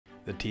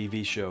The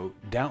TV show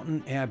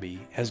Downton Abbey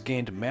has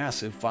gained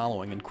massive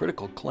following and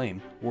critical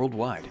acclaim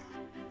worldwide.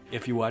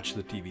 If you watch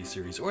the TV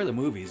series or the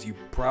movies, you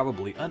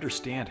probably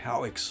understand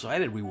how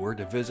excited we were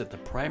to visit the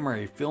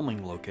primary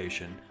filming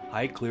location,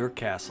 Highclere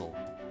Castle.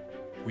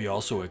 We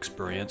also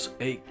experience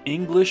an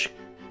English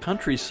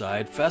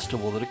countryside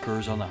festival that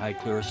occurs on the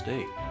Highclere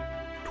estate.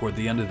 Toward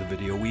the end of the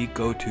video, we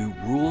go to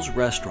Rule's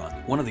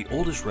Restaurant, one of the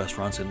oldest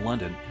restaurants in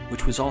London,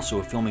 which was also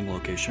a filming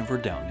location for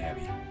Downton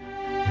Abbey.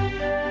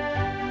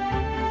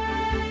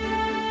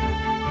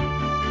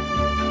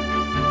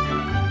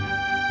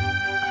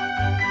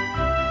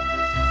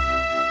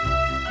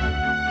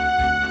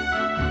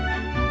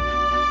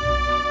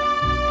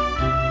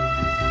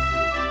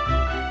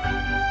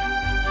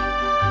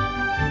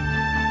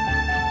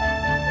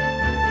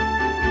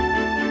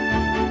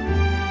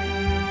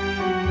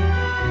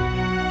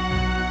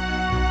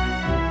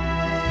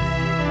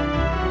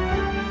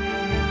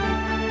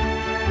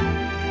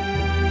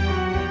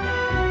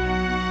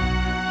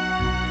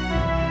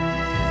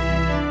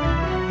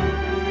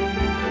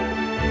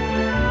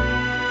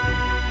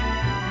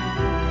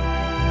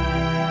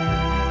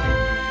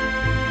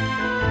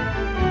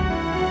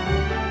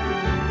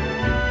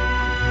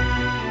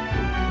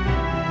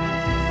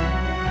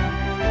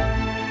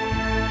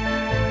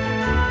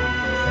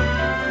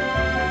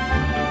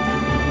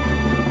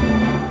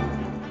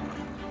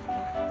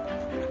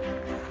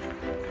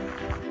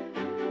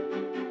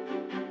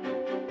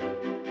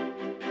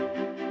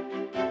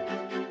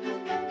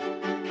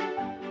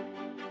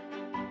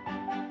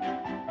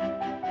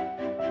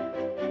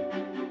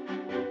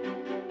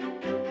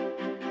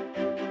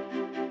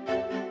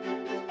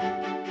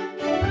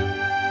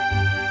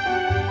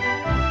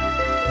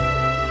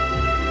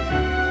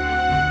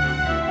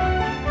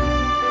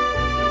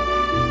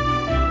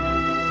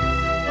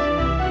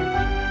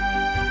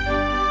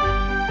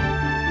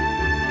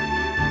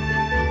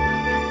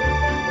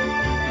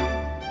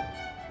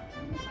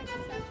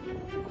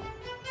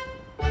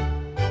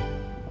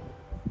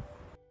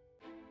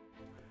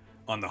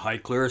 On the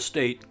Highclere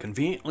estate,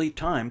 conveniently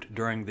timed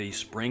during the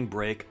spring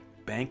break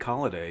bank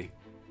holiday,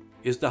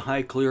 is the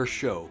Highclere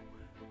Show.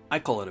 I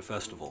call it a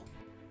festival.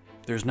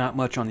 There's not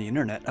much on the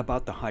internet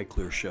about the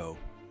Highclere Show.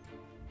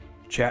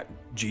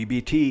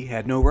 ChatGPT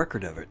had no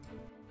record of it.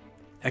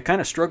 I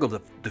kind of struggle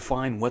to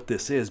define what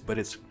this is, but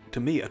it's, to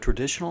me, a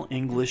traditional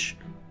English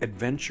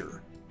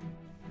adventure.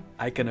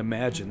 I can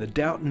imagine the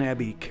Downton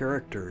Abbey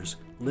characters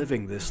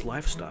living this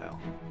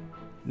lifestyle.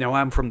 Now,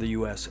 I'm from the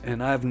US,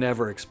 and I've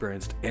never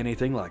experienced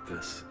anything like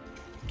this.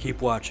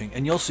 Keep watching,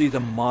 and you'll see the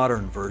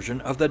modern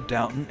version of the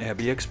Downton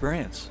Abbey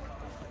experience.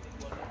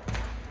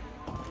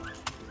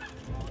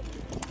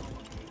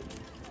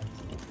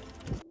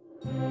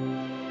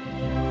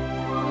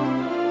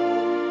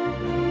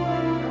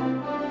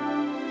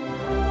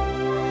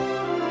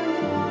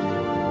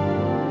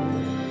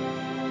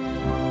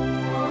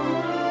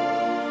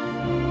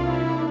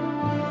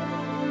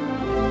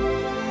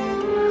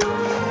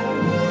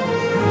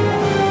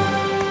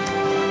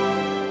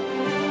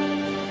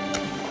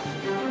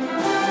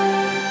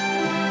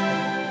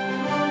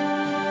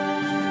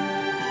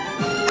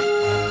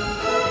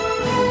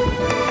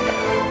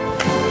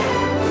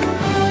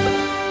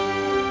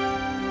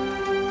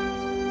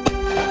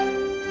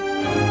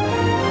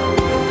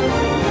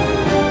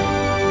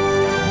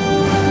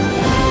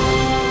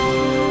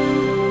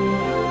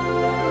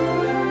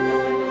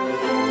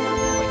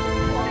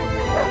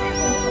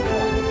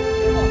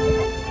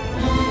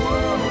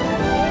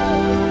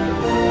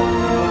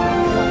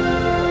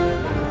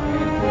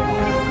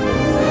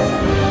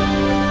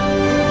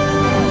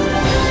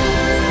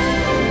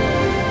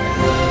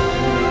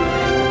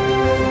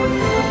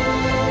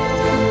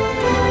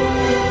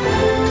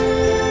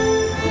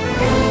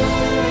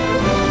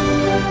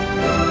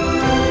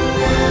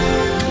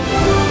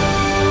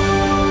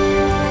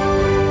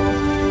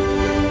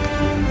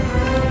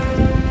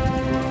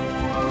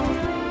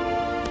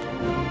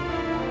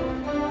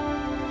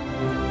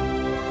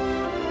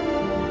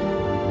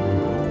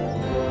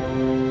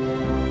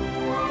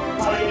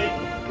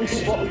 This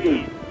is what we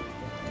do.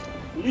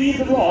 Leave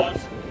the rod,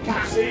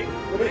 cast it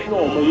where it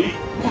normally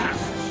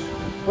casts,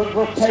 but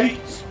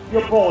rotate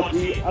your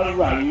body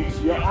around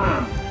your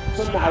arm.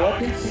 So now I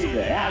can see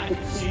there, I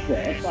can see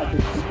there, so I can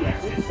see,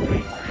 yes, it's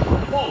straight, I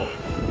can forward.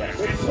 Yes,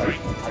 it's straight,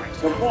 I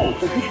can forward.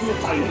 So give you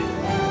a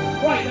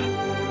timing.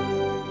 Right.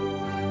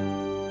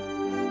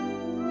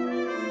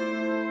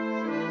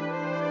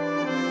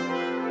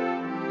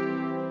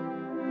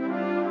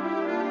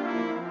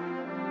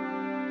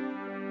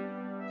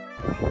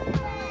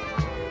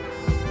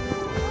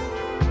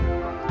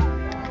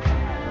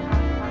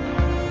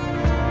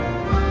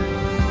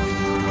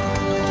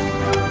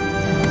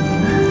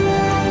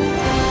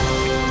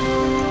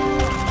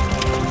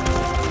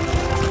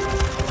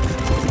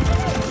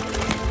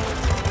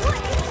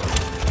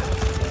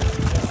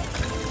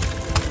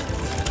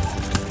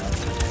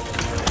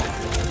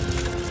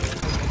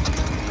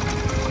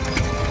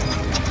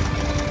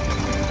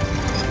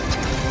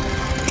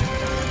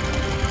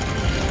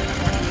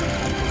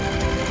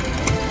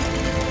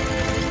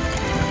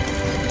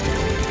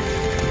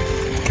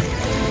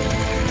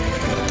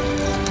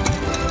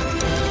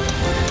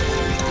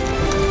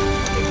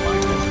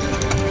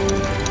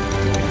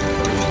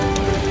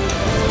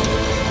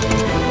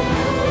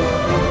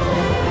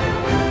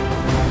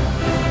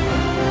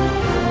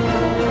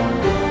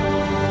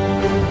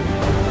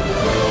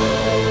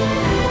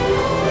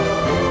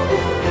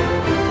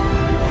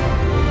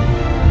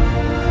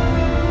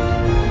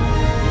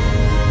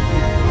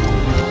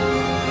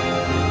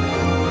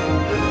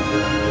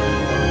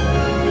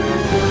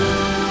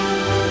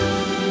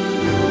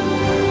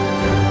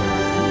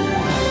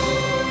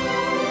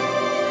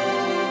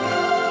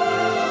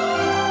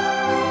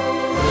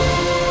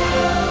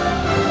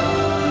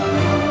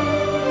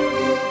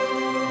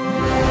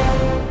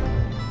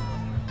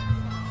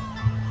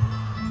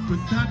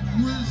 but that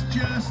was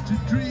just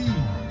a dream.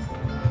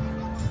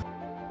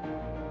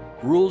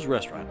 Rule's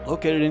Restaurant,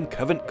 located in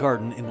Covent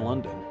Garden in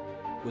London,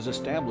 was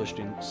established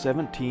in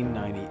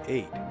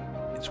 1798.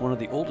 It's one of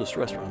the oldest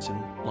restaurants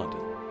in London.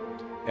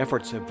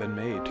 Efforts have been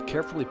made to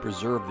carefully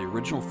preserve the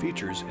original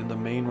features in the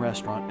main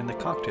restaurant and the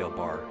cocktail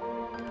bar.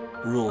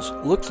 Rule's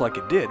looks like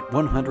it did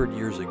 100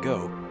 years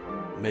ago,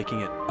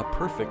 making it a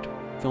perfect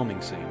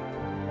filming scene.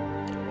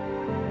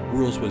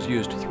 Rule's was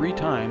used 3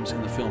 times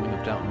in the filming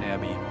of Downton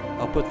Abbey.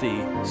 I'll put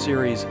the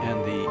series and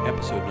the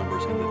episode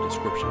numbers in the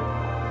description.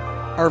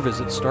 Our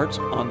visit starts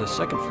on the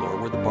 2nd floor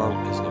where the bar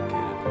is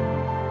located.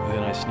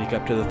 Then I sneak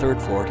up to the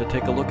 3rd floor to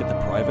take a look at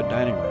the private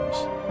dining rooms.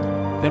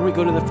 Then we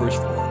go to the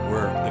 1st floor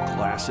where the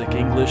classic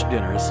English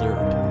dinner is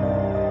served.